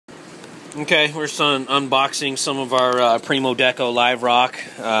Okay, we're just unboxing some of our Primo Deco Live Rock.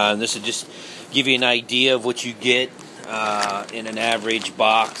 This will just give you an idea of what you get in an average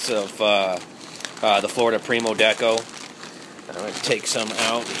box of the Florida Primo Deco. I'm going to take some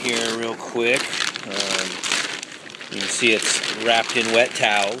out here real quick. You can see it's wrapped in wet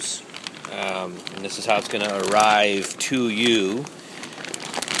towels. And this is how it's going to arrive to you.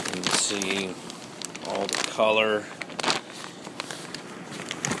 You can see all the color.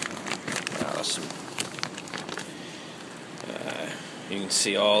 You can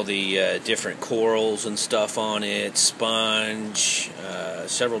see all the different corals and stuff on it, sponge,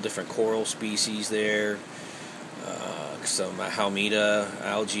 several different coral species there, some Halmida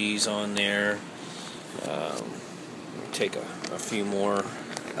algae on there. Take a few more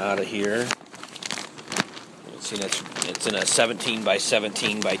out of here. You can see it's in a 17 by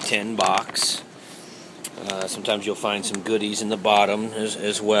 17 by 10 box. Sometimes you'll find some goodies in the bottom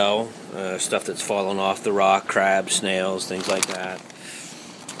as well, stuff that's fallen off the rock, crabs, snails, things like that.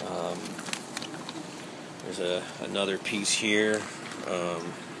 There's another piece here. You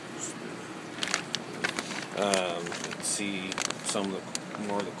can see some of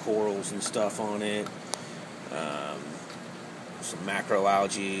more of the corals and stuff on it. Some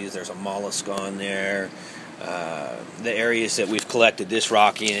macroalgae. There's a mollusk on there. The areas that we've collected this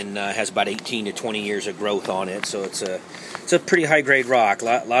rock in has about 18 to 20 years of growth on it, so it's a pretty high grade rock.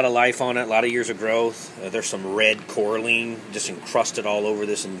 A lot of life on it, a lot of years of growth. There's some red coralline just encrusted all over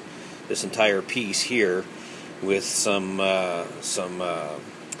this entire piece here, with some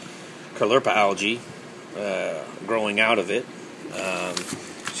Caulerpa algae growing out of it. So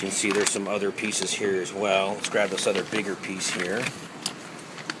you can see there's some other pieces here as well. Let's grab this other bigger piece here.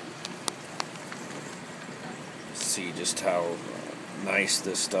 See just how nice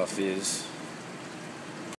this stuff is.